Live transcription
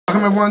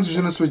Welcome everyone to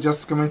Junosuede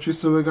Just Commentary.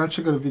 So we're gonna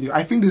check out the video.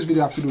 I think this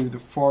video has to do with the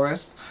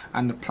forest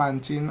and the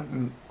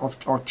planting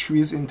of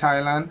trees in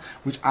Thailand,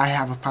 which I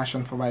have a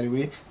passion for, by the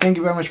way. Thank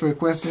you very much for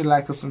requesting.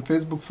 Like us on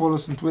Facebook, follow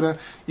us on Twitter.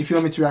 If you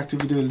want me to react to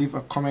the video, leave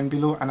a comment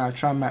below and I'll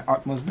try my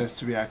utmost best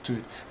to react to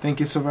it. Thank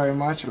you so very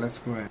much. Let's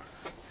go ahead.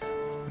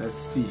 Let's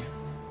see.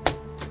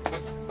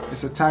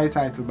 It's a Thai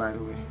title, by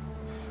the way,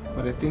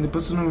 but I think the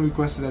person who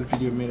requested that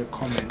video made a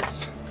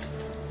comment.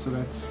 So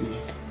let's see.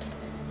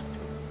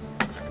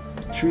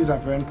 Trees are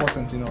very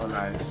important in our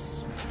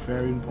lives.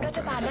 Very important. รั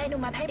ฐบาลได้อนุ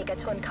มัติให้เอก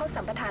ชนเข้า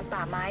สัมปทานป่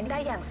าไม้ได้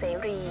อย่างเส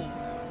รี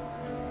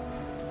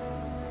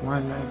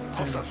เพ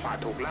ราะสัตว์ป่า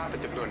ถูกล่าเป็น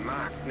จำนวนม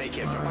ากในเข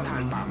ตสัมปทา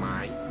นป่าไม้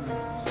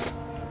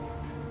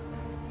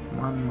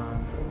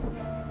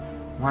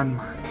One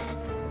man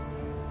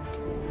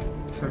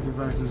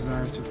sacrificed his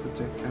life to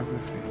protect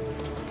everything.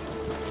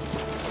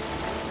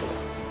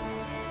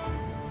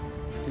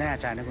 แน่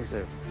ใจนะคุณเ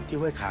สิร์ฟที่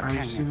ห้วยขาแ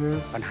ข้งเนี่ย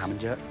ปัญหามัน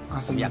เยอะ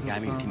ผมอยากย้าย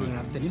มาอยู่ที่นี่ค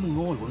รับแต่นี่มึงโ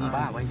ง่หรือมึง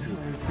บ้าไว้ซื้อ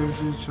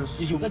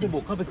อยู่ๆก็จะบุ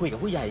กเข้าไปคุยกับ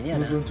ผู้ใหญ่เนี่ย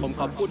นะผมข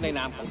อพูดในน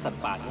ามของสัต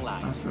ว์ป่าทั้งหลา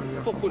ย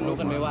พวกคุณรู้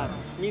กันไหมว่า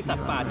มีสัต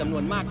ว์ป่าจำน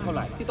วนมากเท่าไห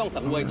ร่ที่ต้อง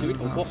สังเวยชีวิต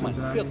ของพวกมัน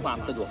เพื่อความ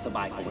สะดวกสบ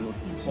ายของมนุษย์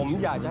ผม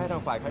อยากจะให้ทา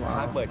งฝ่ายคัดค้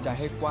านเปิดใจ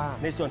ให้กว้าง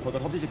ในส่วนผลกร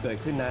ะทบที่จะเกิด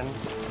ขึ้นนั้น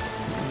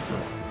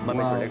มันเ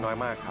ป็นส่วนเล็กน้อย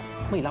มากครับ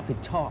ไม่รับผิด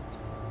ชอบ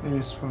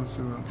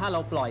ถ้าเร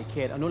าปล่อยเข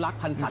ตอนุรักษ์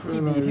พันธุ์สัตว์ที่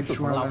ดีที่สุด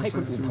ของเราให้ค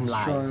นอื่นทำล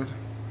าย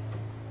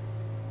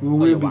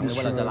ก็อย่าหวังเลย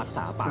ว่าเราจะรักษ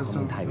าป่าของเ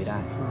มืองไทยไม่ได้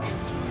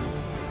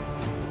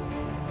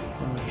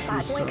ป่า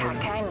ด้วยขา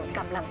แข้งก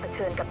ำลังเผ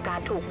ชิญกับการ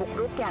ถูกบุก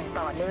รุกอย่าง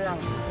ต่อเนื่อง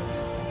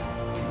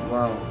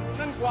ว้าว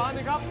นั่นขวา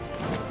นี่ครับ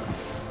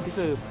พี่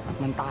สืบ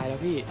มันตายแล้ว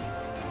พี่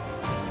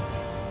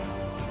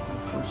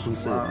คุณ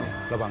สืบ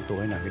ระวังตัว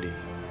ให้หน่อยก็ดี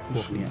พ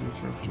วกเนี้ย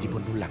อิทธิพ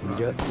ลรุนแรงมัน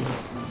เยอะ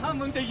ถ้า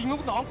มึงจะยิงลู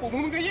กน้องกู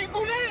มึงก็ยิง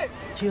กูนี่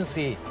เชื่อ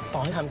สิต่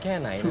อให้ทำแค่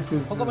ไหน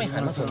เขาก็ไม่หั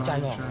นมาสนใจ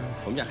หรอก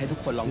ผมอยากให้ทุก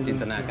คนลองจิน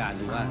ตนาการ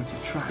ดูว่า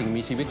สิ่ง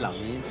มีชีวิตเหล่า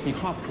นี้มี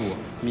ครอบครัว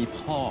มี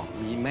พ่อ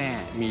มีแม่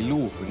มี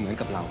ลูกเหมือน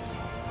กับเรา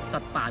สั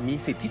ตว์ป่ามี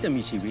สิทธิ์ที่จะ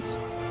มีชีวิต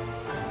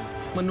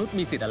มนุษย์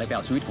มีสิทธิ์อะไรไปเอ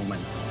าชีวิตของมัน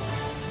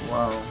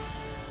ว้าว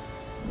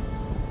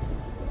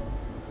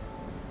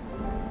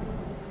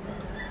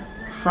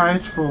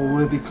Fight for a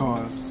worthy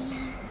cause.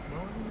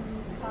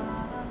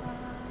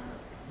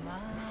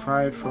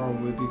 Fight for a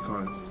worthy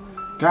cause.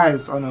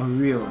 Guys, on a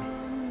real,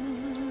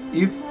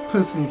 if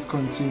persons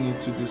continue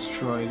to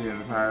destroy the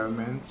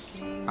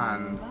environment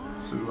and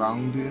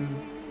surrounding,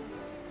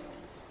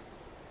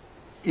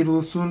 it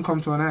will soon come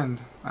to an end.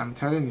 I'm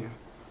telling you.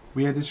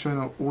 We are destroying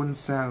our own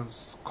selves,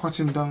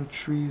 cutting down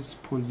trees,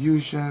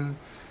 pollution.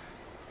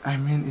 I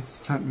mean, it's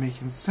not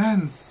making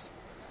sense.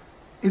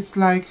 It's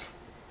like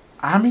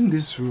I'm in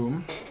this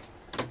room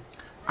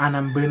and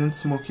I'm burning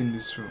smoke in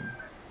this room.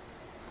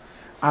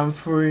 I'm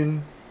throwing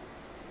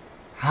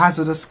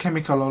hazardous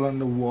chemical all on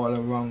the wall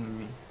around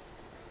me.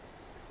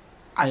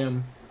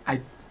 I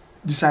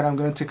decide I'm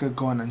gonna take a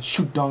gun and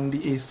shoot down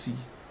the AC.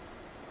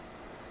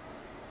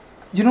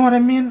 You know what I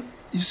mean?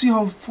 You see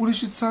how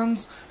foolish it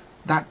sounds?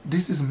 That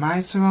this is my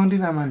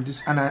surrounding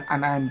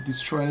and I'm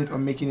destroying it or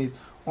making it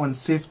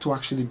unsafe to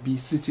actually be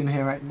sitting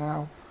here right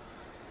now.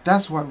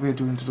 That's what we're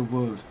doing to the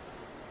world.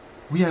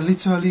 We are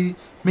literally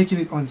making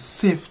it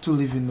unsafe to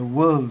live in the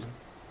world.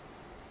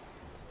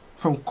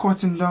 From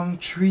cutting down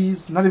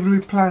trees, not even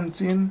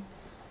replanting,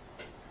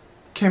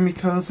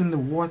 chemicals in the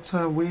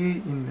waterway,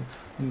 in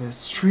the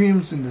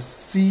streams, in the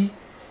sea,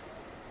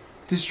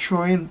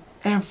 destroying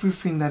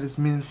everything that is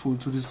meaningful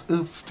to this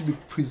earth to be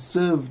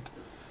preserved,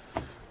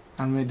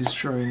 and we're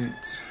destroying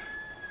it.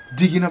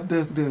 Digging up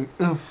the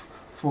earth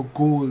for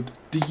gold,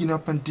 digging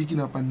up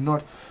and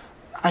not.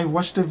 I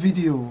watched a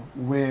video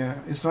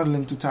where it's not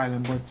linked to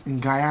Thailand, but in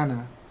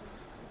Guyana,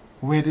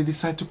 where they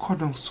decide to cut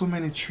down so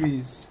many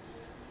trees.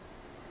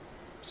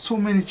 So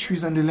many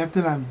trees, and they left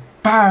the land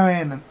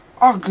barren and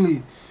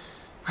ugly,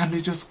 and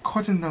they're just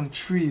cutting down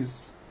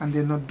trees and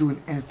they're not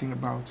doing anything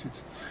about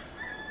it.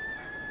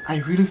 I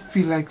really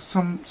feel like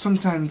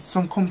sometimes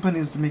some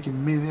companies are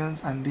making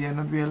millions and they are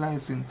not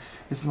realizing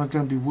it's not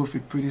going to be worth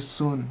it pretty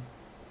soon,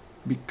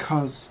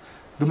 because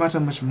no matter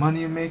how much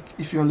money you make,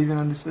 if you're living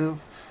on this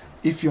earth,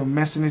 if you're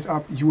messing it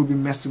up, you will be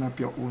messing up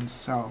your own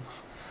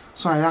self.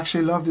 So I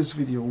actually love this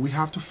video. We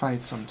have to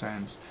fight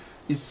sometimes.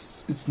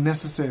 It's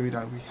necessary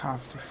that we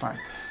have to fight.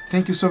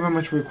 Thank you so very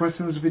much for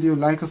requesting this video.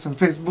 Like us on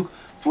Facebook,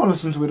 follow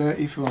us on Twitter.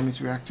 If you want me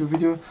to react to a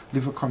video,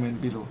 leave a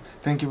comment below.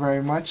 Thank you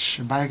very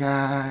much. Bye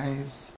guys.